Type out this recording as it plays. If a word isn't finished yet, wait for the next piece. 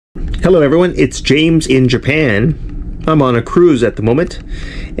Hello everyone, it's James in Japan. I'm on a cruise at the moment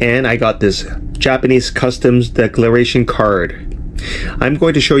and I got this Japanese customs declaration card. I'm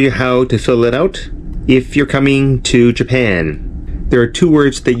going to show you how to fill it out if you're coming to Japan. There are two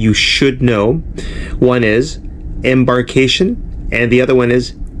words that you should know. One is embarkation and the other one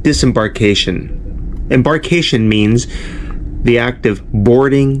is disembarkation. Embarkation means the act of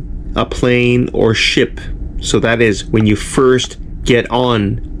boarding a plane or ship. So that is when you first get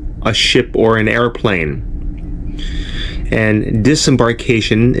on a ship or an airplane. And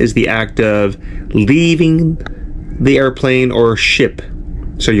disembarkation is the act of leaving the airplane or ship.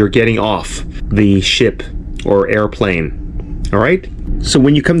 So you're getting off the ship or airplane. Alright? So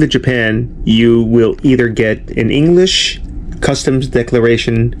when you come to Japan, you will either get an English customs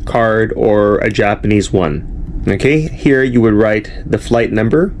declaration card or a Japanese one. Okay? Here you would write the flight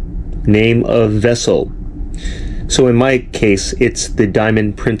number, name of vessel. So in my case, it's the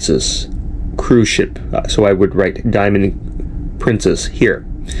Diamond Princess cruise ship. So I would write Diamond Princess here.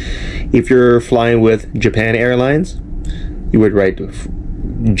 If you're flying with Japan Airlines, you would write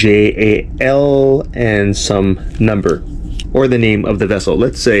JAL and some number or the name of the vessel.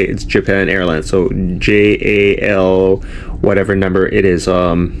 Let's say it's Japan Airlines, so JAL whatever number it is,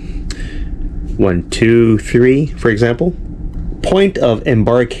 123 for example. Point of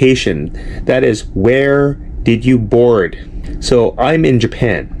embarkation, that is where did you board? So I'm in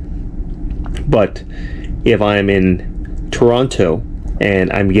Japan, but if I'm in Toronto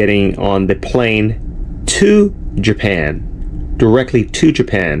and I'm getting on the plane to Japan, directly to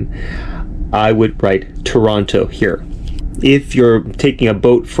Japan, I would write Toronto here. If you're taking a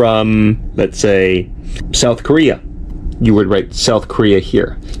boat from, let's say, South Korea, you would write South Korea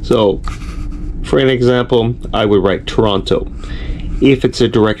here. So for an example, I would write Toronto if it's a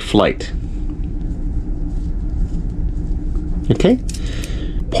direct flight. Okay?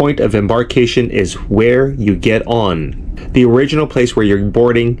 Point of embarkation is where you get on. The original place where you're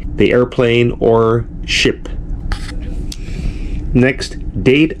boarding the airplane or ship. Next,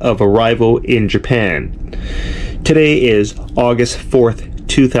 date of arrival in Japan. Today is August 4th,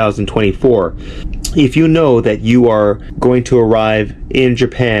 2024. If you know that you are going to arrive in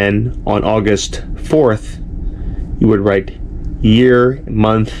Japan on August 4th, you would write year,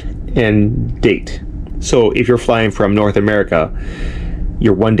 month, and date. So if you're flying from North America,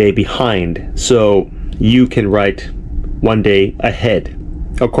 you're 1 day behind. So you can write 1 day ahead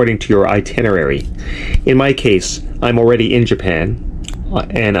according to your itinerary. In my case, I'm already in Japan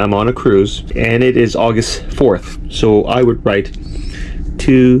and I'm on a cruise and it is August 4th. So I would write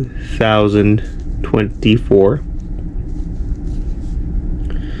 2024.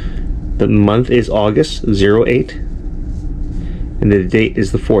 The month is August 08 and the date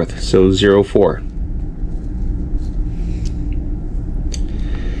is the 4th, so 04.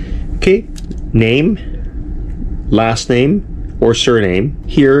 Okay, name, last name or surname.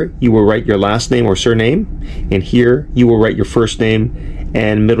 Here you will write your last name or surname, and here you will write your first name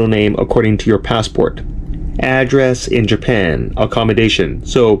and middle name according to your passport. Address in Japan, accommodation.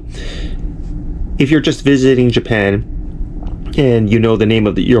 So if you're just visiting Japan and you know the name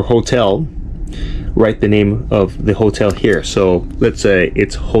of your hotel, write the name of the hotel here. So let's say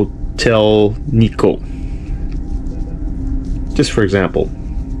it's Hotel Nikko, just for example.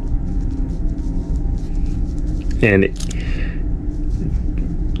 And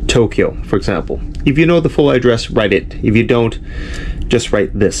Tokyo, for example. If you know the full address, write it. If you don't, just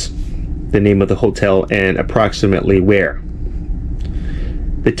write this, the name of the hotel and approximately where.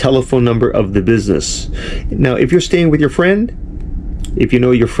 The telephone number of the business. Now, if you're staying with your friend, if you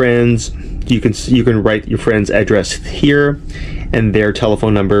know your friends, you can write your friend's address here and their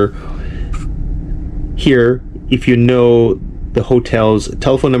telephone number here. If you know the hotel's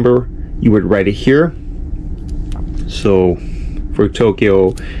telephone number, you would write it here. So for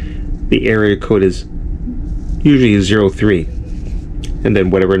Tokyo, the area code is usually 03, and then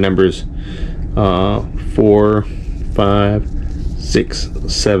whatever numbers 4, 5, 6,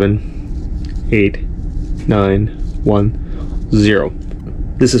 7, 8, 9, 1, 0.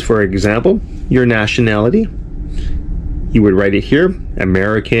 This is for example, your nationality. You would write it here,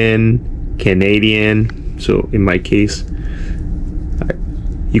 American, Canadian. So in my case,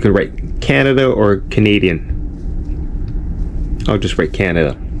 you can write Canada or Canadian. I'll just write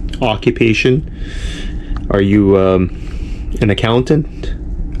Canada. Occupation. Are you an accountant,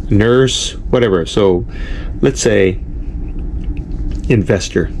 nurse, whatever? So let's say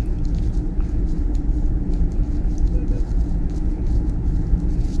investor.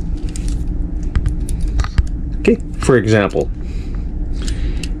 Okay, for example.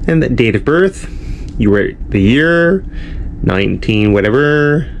 And the date of birth, you write the year, 19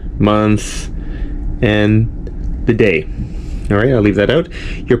 whatever, month, and the day. All right, I'll leave that out.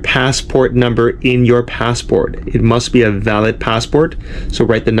 Your passport number in your passport. It must be a valid passport, so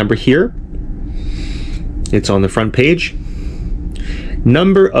write the number here. It's on the front page.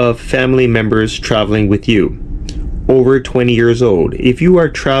 Number of family members traveling with you. Over 20 years old. If you are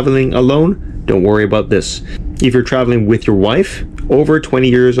traveling alone, don't worry about this. If you're traveling with your wife, over 20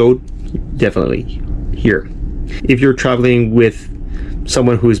 years old, definitely here. If you're traveling with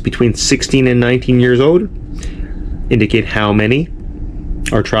someone who is between 16 and 19 years old, indicate how many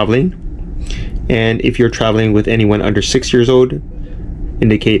are traveling. And if you're traveling with anyone under 6 years old,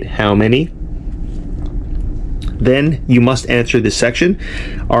 indicate how many. Then you must answer this section.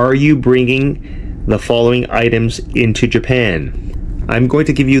 Are you bringing the following items into Japan? I'm going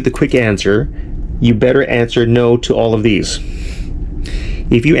to give you the quick answer. You better answer no to all of these.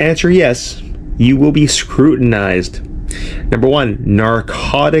 If you answer yes, you will be scrutinized. Number one,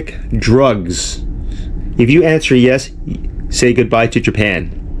 narcotic drugs. If you answer yes, say goodbye to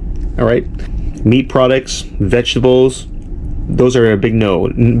Japan. All right? Meat products, vegetables, those are a big no,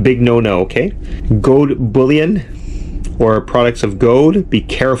 okay? Gold bullion or products of gold, be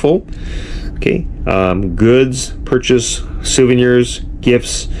careful, okay? Goods, purchase, souvenirs,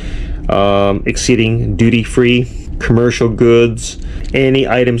 gifts, exceeding duty-free, commercial goods, any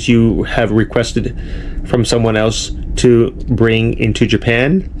items you have requested from someone else to bring into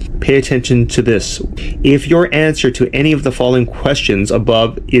Japan. Pay attention to this. If your answer to any of the following questions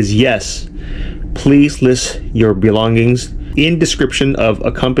above is yes, please list your belongings in description of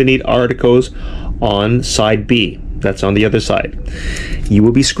accompanied articles on side B. That's on the other side. You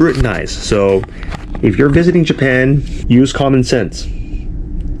will be scrutinized. So if you're visiting Japan, use common sense.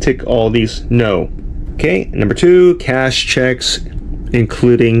 Tick all these no. Okay, number two, cash checks,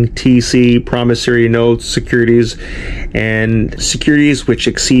 including TC, promissory notes, securities, and securities which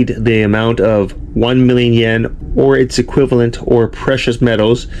exceed the amount of 1 million yen or its equivalent, or precious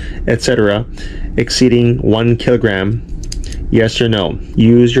metals, etc., exceeding 1 kilogram. Yes or no?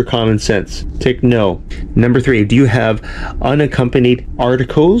 Use your common sense. Tick no. Number three, do you have unaccompanied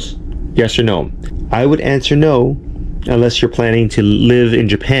articles? Yes or no? I would answer no, unless you're planning to live in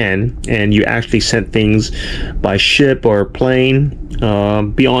Japan and you actually sent things by ship or plane.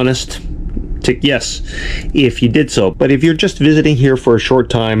 Be honest. Tick yes if you did so. But if you're just visiting here for a short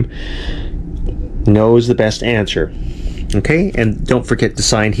time, no is the best answer. Okay, and don't forget to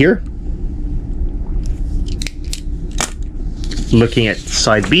sign here. Looking at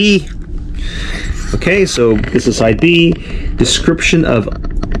side B. Okay, so this is side B. Description of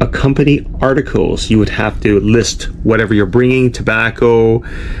accompanied articles. You would have to list whatever you're bringing: tobacco,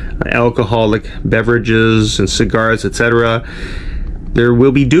 alcoholic beverages, and cigars, etc. There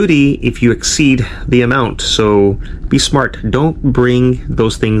will be duty if you exceed the amount, so be smart. Don't bring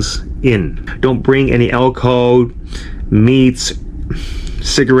those things in. Don't bring any alcohol, meats,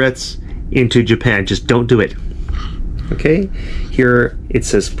 cigarettes into Japan. Just don't do it. Okay, here it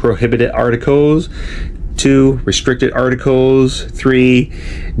says prohibited articles. 2, restricted articles. 3,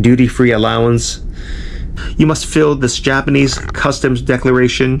 duty-free allowance. You must fill this Japanese customs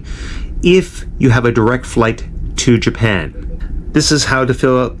declaration if you have a direct flight to Japan. This is how to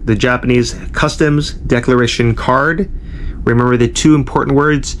fill out the Japanese customs declaration card. Remember the 2 important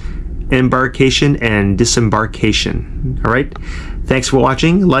words: embarkation and disembarkation. All right, thanks for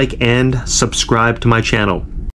watching. Like and subscribe to my channel.